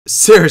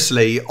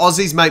Seriously,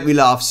 Aussies make me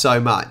laugh so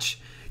much.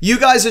 You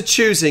guys are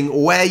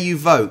choosing where you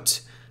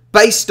vote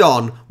based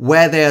on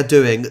where they are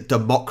doing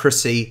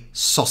democracy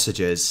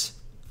sausages.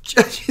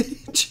 It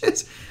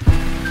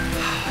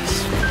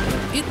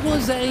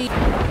was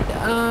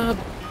a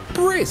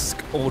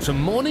brisk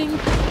autumn morning.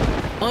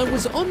 I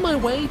was on my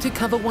way to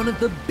cover one of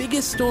the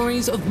biggest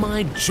stories of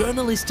my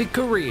journalistic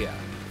career,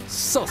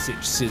 sausage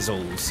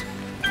sizzles.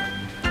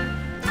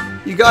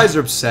 You guys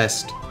are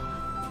obsessed.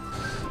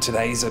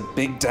 Today's a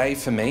big day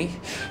for me.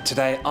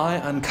 Today I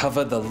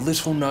uncover the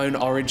little-known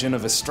origin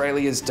of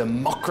Australia's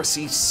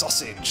democracy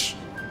sausage.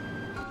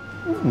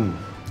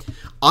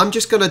 I'm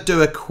just going to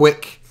do a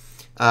quick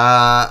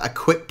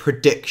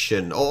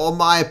prediction, or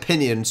my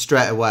opinion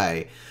straight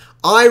away.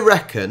 I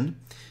reckon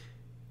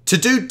to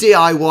do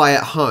DIY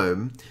at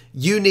home,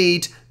 you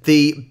need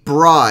the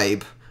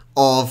bribe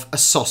of a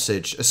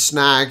sausage, a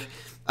snag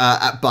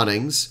at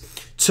Bunnings.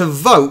 To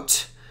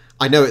vote,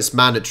 I know it's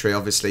mandatory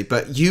obviously,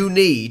 but you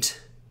need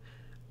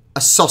a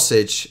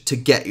sausage to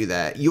get you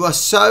there. You are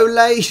so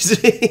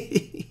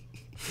lazy.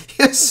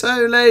 You're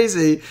so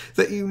lazy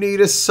that you need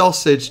a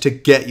sausage to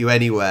get you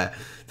anywhere.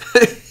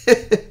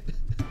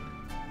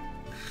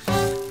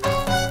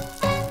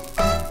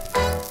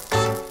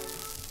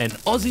 An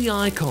Aussie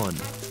icon,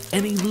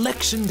 an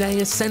election day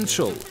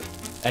essential,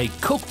 a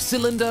cooked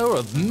cylinder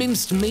of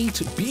minced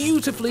meat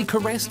beautifully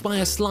caressed by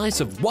a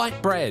slice of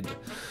white bread.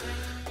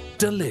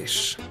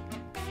 Delish.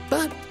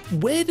 But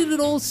where did it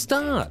all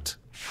start?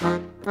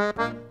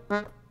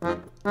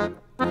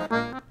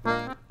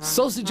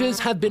 Sausages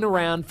have been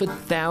around for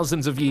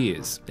thousands of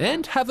years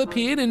and have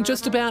appeared in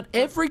just about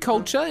every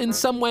culture in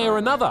some way or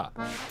another,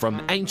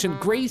 from ancient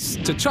Greece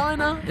to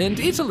China and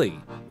Italy.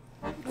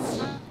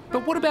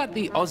 But what about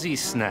the Aussie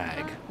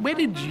snag? Where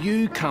did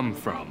you come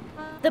from?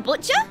 The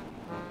butcher?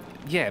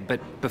 Yeah,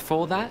 but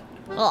before that?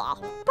 Oh,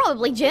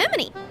 probably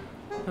Germany.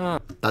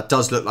 That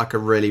does look like a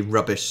really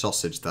rubbish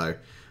sausage though.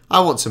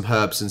 I want some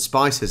herbs and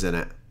spices in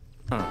it.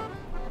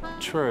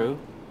 True.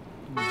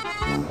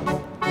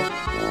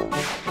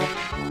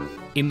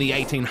 In the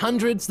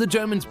 1800s, the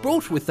Germans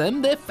brought with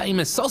them their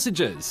famous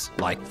sausages,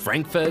 like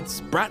Frankfurt's,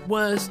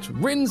 Bratwurst,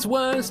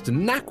 Rindswurst,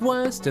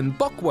 Knackwurst and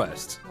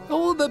Bockwurst.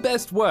 All the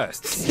best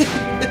wursts.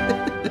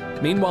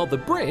 Meanwhile, the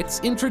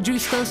Brits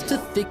introduced us to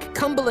thick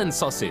Cumberland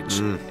sausage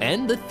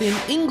and the thin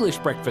English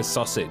breakfast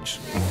sausage.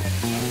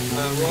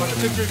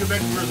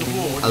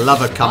 I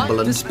love a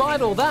Cumberland. But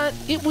despite all that,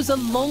 it was a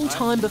long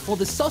time before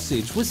the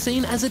sausage was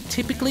seen as a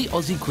typically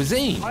Aussie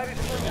cuisine.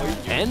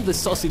 And the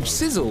sausage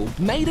sizzle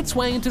made its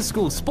way into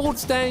school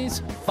sports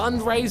days,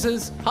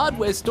 fundraisers,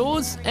 hardware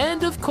stores,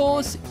 and of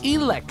course,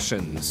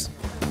 elections.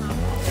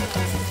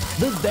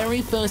 The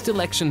very first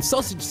election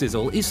sausage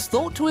sizzle is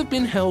thought to have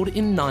been held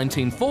in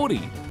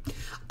 1940.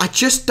 I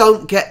just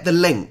don't get the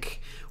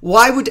link.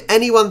 Why would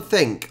anyone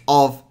think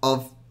of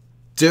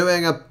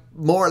doing a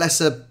more or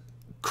less a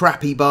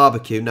crappy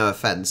barbecue, no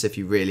offence if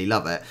you really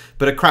love it,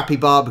 but a crappy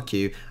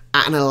barbecue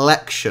at an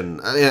election,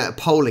 at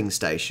polling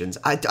stations?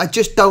 I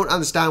just don't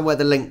understand where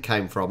the link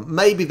came from.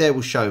 Maybe they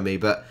will show me,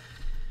 but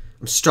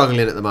I'm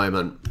struggling at the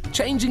moment.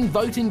 Changing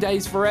voting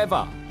days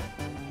forever.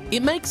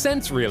 It makes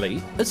sense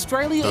really.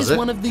 Australia is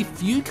one of the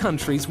few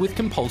countries with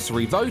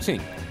compulsory voting,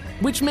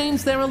 which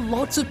means there are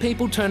lots of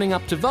people turning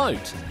up to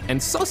vote,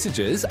 and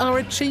sausages are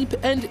a cheap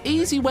and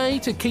easy way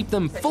to keep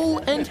them full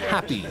and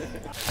happy.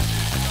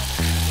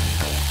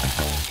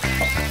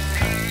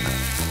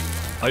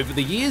 Over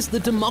the years, the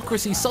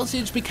democracy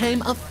sausage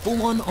became a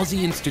full-on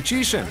Aussie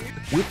institution,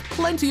 with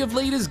plenty of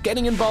leaders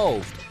getting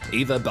involved,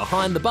 either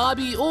behind the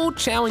barbie or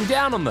chowing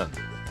down on them.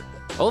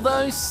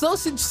 Although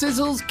sausage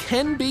sizzles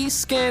can be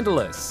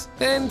scandalous,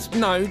 and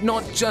no,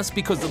 not just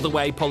because of the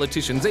way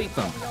politicians eat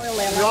them.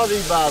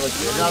 Aussie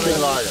barbecue,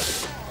 nothing like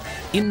it.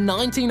 In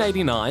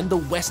 1989, the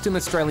Western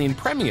Australian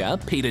Premier,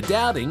 Peter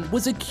Dowding,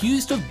 was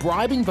accused of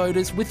bribing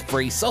voters with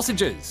free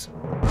sausages.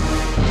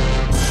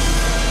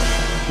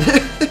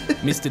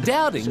 Mr.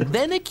 Dowding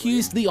then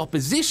accused the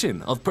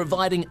opposition of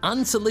providing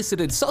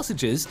unsolicited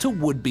sausages to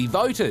would-be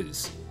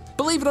voters.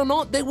 Believe it or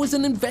not, there was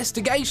an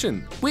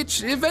investigation,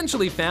 which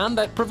eventually found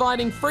that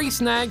providing free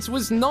snags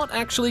was not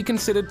actually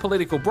considered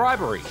political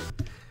bribery.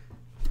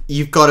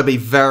 You've got to be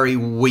very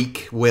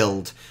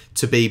weak-willed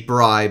to be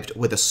bribed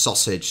with a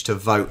sausage to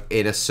vote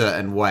in a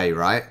certain way,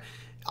 right?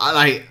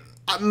 To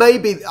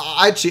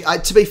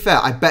be fair,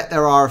 I bet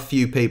there are a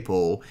few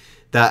people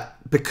that,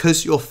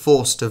 because you're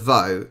forced to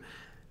vote,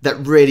 that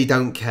really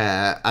don't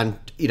care and,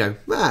 you know,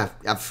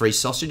 have free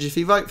sausage if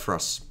you vote for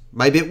us.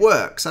 Maybe it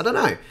works, I don't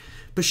know.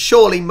 But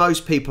surely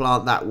most people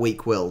aren't that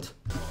weak-willed.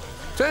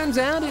 Turns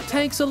out it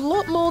takes a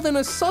lot more than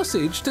a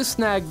sausage to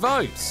snag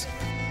votes.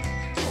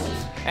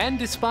 And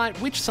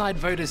despite which side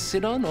voters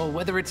sit on, or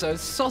whether it's a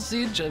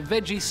sausage, a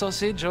veggie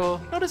sausage,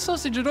 or not a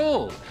sausage at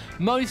all,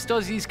 most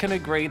Aussies can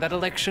agree that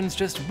elections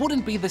just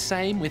wouldn't be the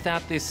same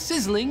without this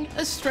sizzling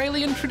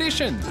Australian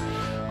tradition.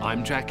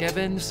 I'm Jack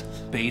Evans,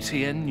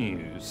 BTN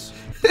News.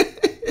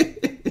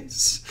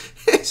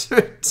 It's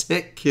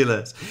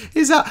ridiculous.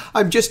 Is that?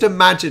 I'm just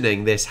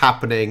imagining this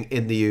happening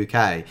in the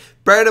UK.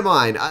 Bear in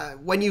mind,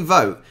 when you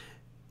vote,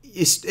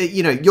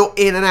 you're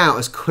in and out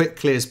as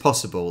quickly as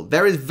possible.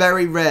 There is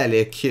very rarely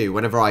a queue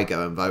whenever I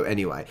go and vote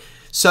anyway.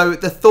 So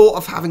the thought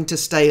of having to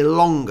stay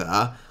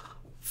longer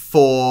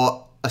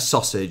for a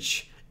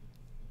sausage,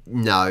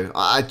 no.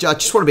 I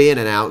just want to be in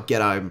and out,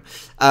 get home.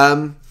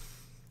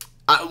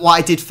 What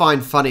I did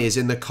find funny is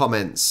in the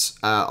comments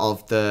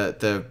of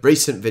the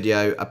recent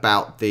video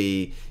about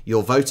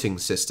your voting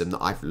system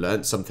that I've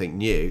learnt something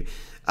new.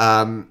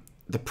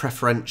 The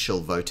preferential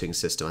voting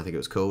system, I think it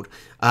was called.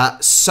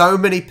 So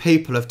many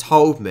people have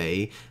told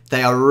me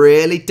they are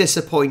really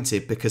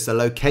disappointed because the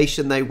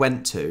location they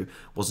went to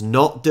was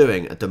not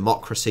doing a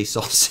democracy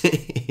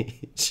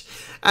sausage.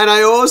 And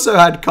I also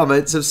had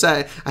comments of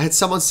saying, I had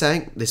someone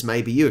saying, this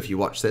may be you if you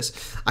watch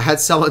this, I had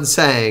someone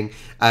saying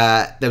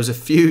there was a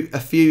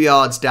few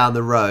yards down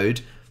the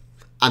road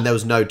and there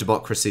was no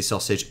democracy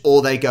sausage,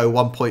 or they go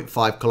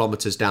 1.5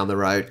 kilometres down the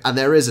road and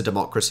there is a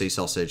democracy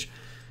sausage.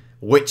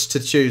 Which to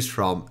choose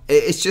from.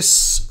 It's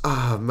just,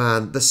 oh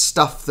man, the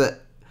stuff that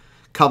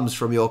comes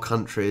from your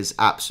country is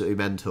absolutely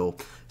mental.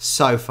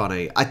 So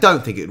funny. I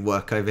don't think it would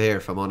work over here,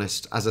 if I'm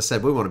honest. As I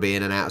said, we want to be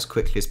in and out as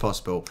quickly as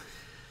possible.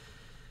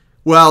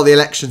 Well, the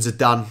elections are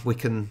done. We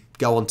can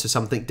go on to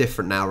something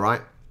different now,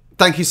 right?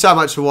 Thank you so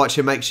much for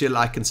watching. Make sure you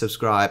like and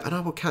subscribe, and I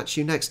will catch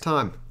you next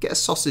time. Get a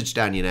sausage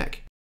down your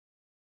neck.